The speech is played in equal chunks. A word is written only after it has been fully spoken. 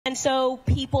And so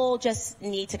people just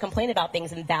need to complain about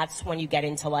things, and that's when you get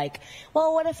into like,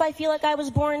 well, what if I feel like I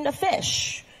was born a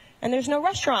fish and there's no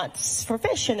restaurants for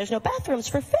fish and there's no bathrooms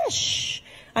for fish?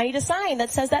 I need a sign that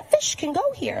says that fish can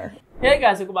go here. Hey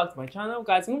guys, welcome back to my channel.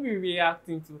 Guys, I'm going to be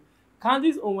reacting to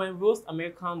Candace Owens roast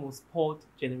American most spoiled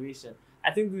generation.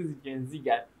 I think this is Gen Z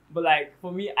guy, but like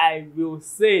for me, I will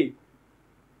say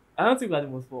I don't think we're the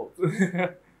most spoiled.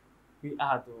 We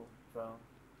are though, bro.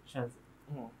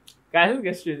 Guys, let's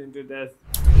get straight into this.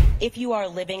 If you are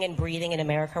living and breathing in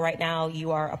America right now,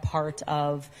 you are a part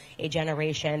of a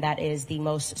generation that is the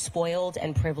most spoiled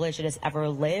and privileged it has ever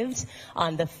lived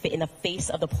on in the face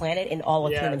of the planet in all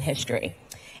of human history.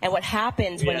 And what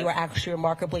happens when you are actually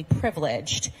remarkably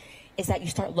privileged is that you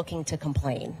start looking to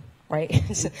complain, right?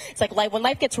 It's like when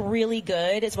life gets really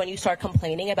good is when you start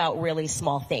complaining about really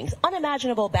small things,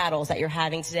 unimaginable battles that you're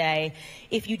having today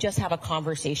if you just have a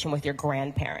conversation with your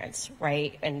grandparents,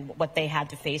 right? And what they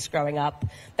had to face growing up.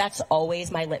 That's always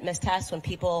my litmus test when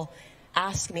people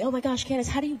ask me, oh my gosh, Candace,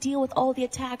 how do you deal with all the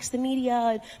attacks, the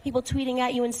media, people tweeting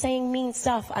at you and saying mean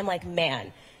stuff? I'm like,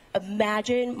 man,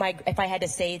 imagine if I had to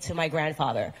say to my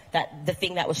grandfather that the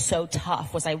thing that was so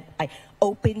tough was I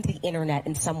opened the internet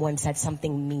and someone said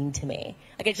something mean to me.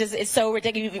 Like it's so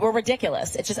ridiculous. We're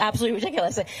ridiculous. It's just absolutely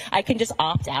ridiculous. I can just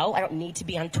opt out. I don't need to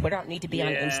be on Twitter. I don't need to be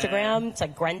on Instagram. It's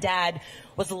like granddad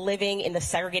was living in the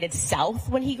segregated South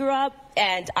when he grew up,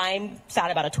 and I'm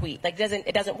sad about a tweet. Like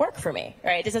it doesn't work for me,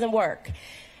 right? It just doesn't work.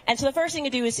 And so the first thing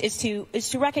to do is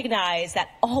to recognize that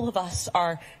all of us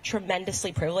are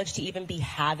tremendously privileged to even be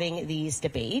having these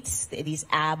debates, these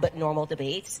abnormal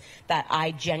debates that I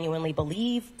genuinely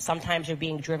believe sometimes are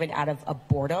being driven out of a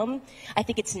boredom. I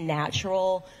think it's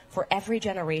natural for every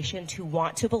generation to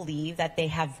want to believe that they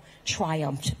have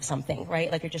triumphed something,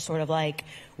 right? Like you're just sort of like,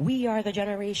 we are the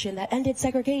generation that ended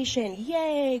segregation.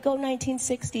 Yay, go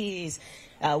 1960s.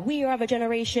 We are of a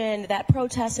generation that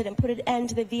protested and put an end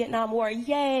to the Vietnam War.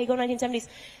 Yay, go 1970s.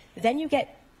 Then you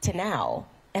get to now,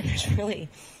 and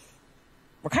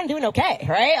we're kind of doing okay,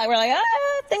 right? Like we're like,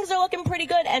 things are looking pretty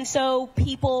good. And so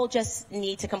people just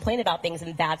need to complain about things,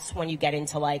 and that's when you get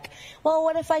into like, well,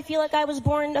 what if I feel like I was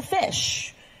born a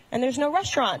fish and there's no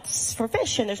restaurants for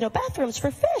fish and there's no bathrooms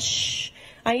for fish?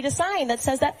 I need a sign that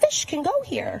says that fish can go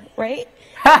here, right?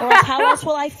 Or else how else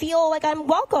will I feel like I'm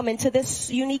welcome into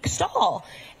this unique stall?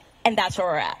 And that's where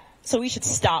we're at. So we should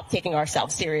stop taking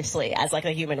ourselves seriously as like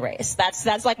a human race. That's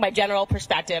like my general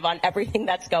perspective on everything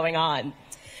that's going on.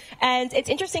 And it's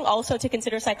interesting also to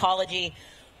consider psychology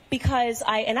because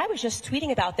I was just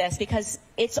tweeting about this because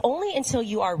it's only until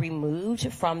you are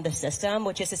removed from the system,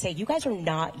 which is to say you guys are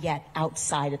not yet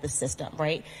outside of the system,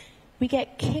 right? We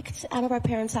get kicked out of our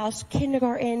parents' house,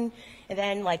 kindergarten, and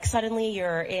then like suddenly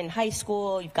you're in high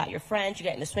school, you've got your friends, you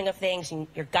get in the swing of things, and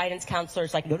your guidance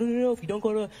counselor's like, no, if you don't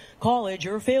go to college,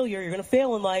 you're a failure, you're going to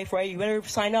fail in life, right? You better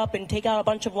sign up and take out a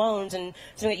bunch of loans and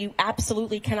something that you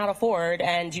absolutely cannot afford,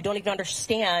 and you don't even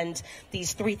understand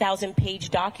these 3,000-page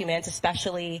documents,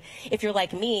 especially if you're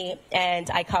like me, and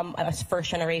I come as a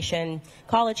first-generation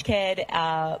college kid.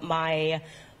 My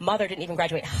mother didn't even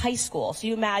graduate high school. So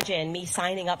you imagine me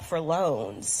signing up for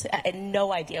loans. I had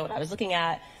no idea what I was looking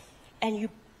at. And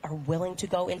you are willing to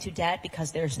go into debt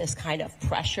because there's this kind of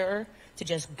pressure to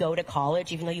just go to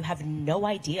college, even though you have no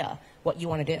idea what you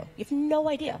want to do. You have no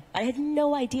idea. I had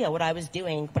no idea what I was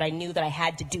doing, but I knew that I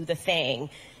had to do the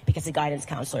thing because the guidance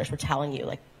counselors were telling you,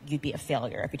 like, you'd be a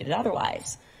failure if you did it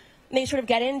otherwise. And then you sort of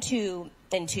get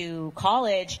into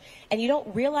college, and you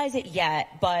don't realize it yet,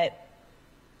 but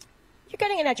you're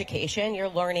getting an education, you're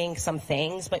learning some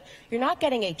things, but you're not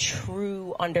getting a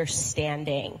true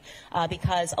understanding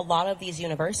because a lot of these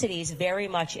universities very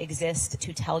much exist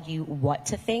to tell you what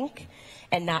to think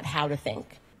and not how to think.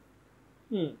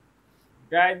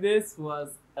 Guys, this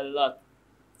was a lot.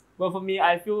 But for me,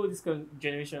 I feel this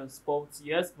generation of sports,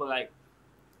 yes, but like,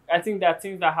 I think there are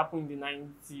things that happened in the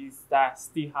 90s that are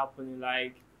still happening,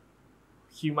 like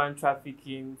human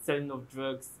trafficking, selling of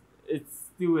drugs. It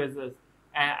still exists.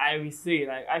 And I will say,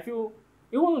 like, I feel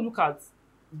you want to look at.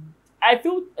 I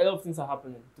feel a lot of things are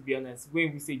happening. To be honest,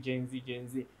 when we say Gen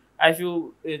Z, I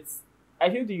feel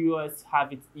the US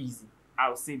have it easy. I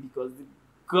would say because the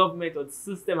government or the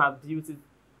system have built it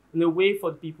in a way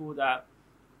for the people that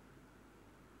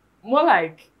more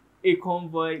like a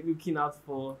convoy looking out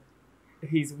for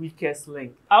his weakest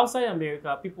link. Outside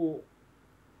America,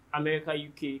 America,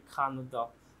 UK, Canada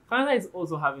is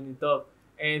also having it up,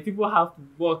 and people have to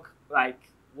work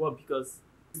because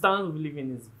the standard of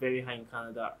living is very high in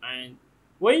Canada. And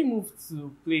when you move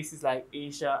to places like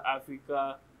Asia,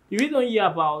 Africa, you really don't hear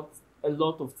about a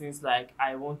lot of things like,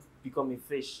 I want to become a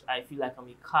fish, I feel like I'm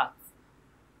a cat.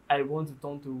 I want to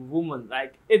turn to woman.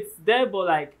 Like it's there, but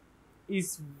like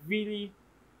it's really,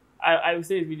 I would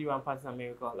say it's really rampant in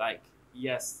America. Like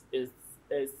yes,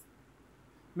 it's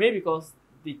maybe because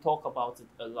they talk about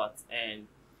it a lot and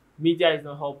media is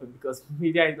not helping because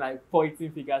media is like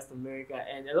pointing fingers to America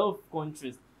and a lot of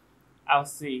countries I'll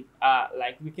say are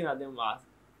like looking at them as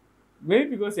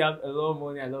maybe because you have a lot of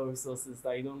money and a lot of resources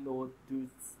that you don't know what to do.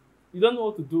 You don't know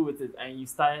what to do with it, and you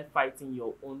started fighting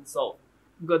your own self.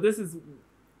 Because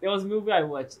there was a movie I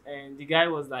watched, and the guy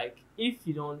was like, if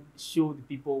you don't show the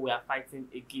people we are fighting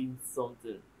against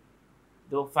something,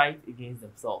 they'll fight against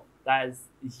themselves. That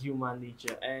is human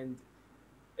nature, and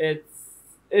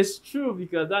it's true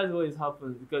because that's what is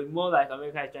happening. Because more like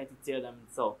America is trying to tear them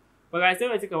itself. But guys,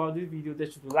 if I think about this video, they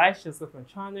should like, share, subscribe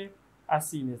my channel. I'll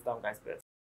see you next time, guys. Best.